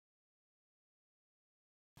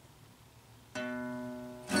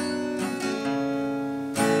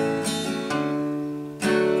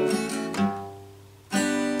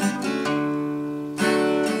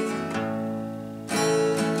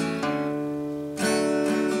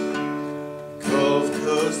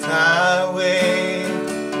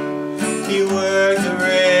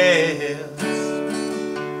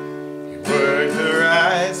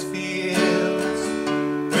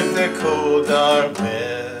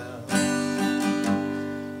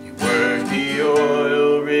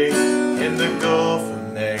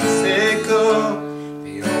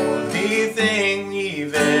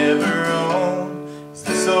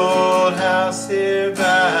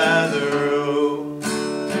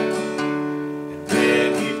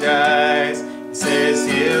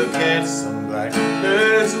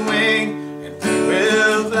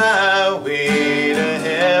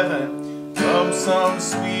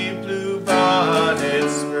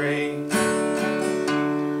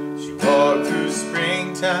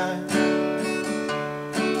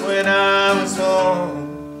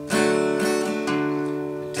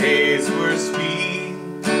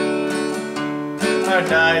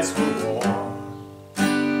days were warm.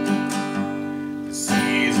 The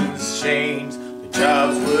seasons changed, the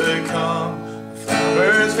jobs would come, the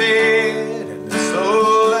flowers fade, and this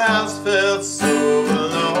old house felt so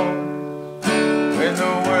alone when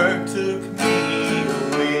the work took me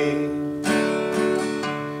away.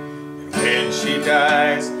 And when she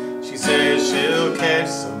dies, she says she'll catch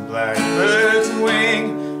some blackbird's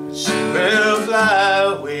wing, and she will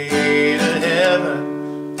fly away to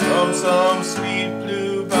heaven from some sweet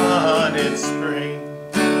blue bonnet spring.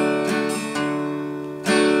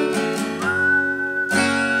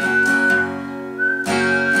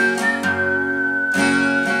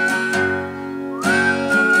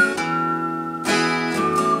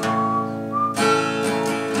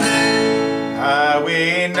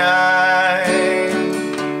 Highway 9,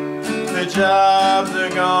 the jobs are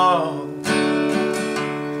gone.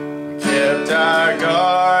 We kept our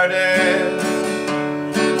garden,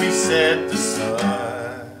 we set the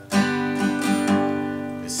sun.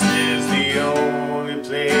 This is the only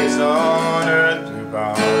place on earth where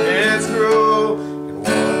bonnets grow, and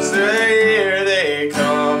once a year they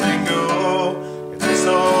come and go in this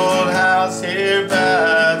old house here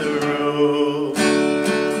by the road.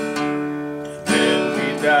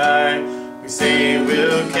 We say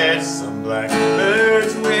we'll catch some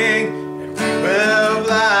blackbird's wing, and we will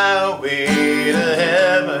fly away to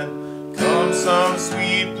heaven come some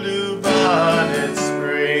sweet blue bonnet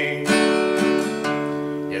spring.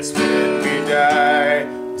 Yes, when we die,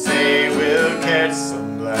 we say we'll catch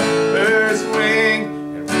some blackbird's wing,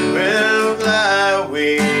 and we will fly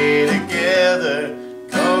away together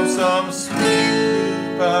come some sweet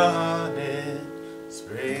blue bonnet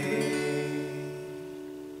spring.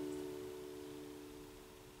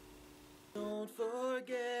 Don't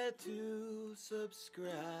forget to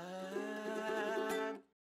subscribe.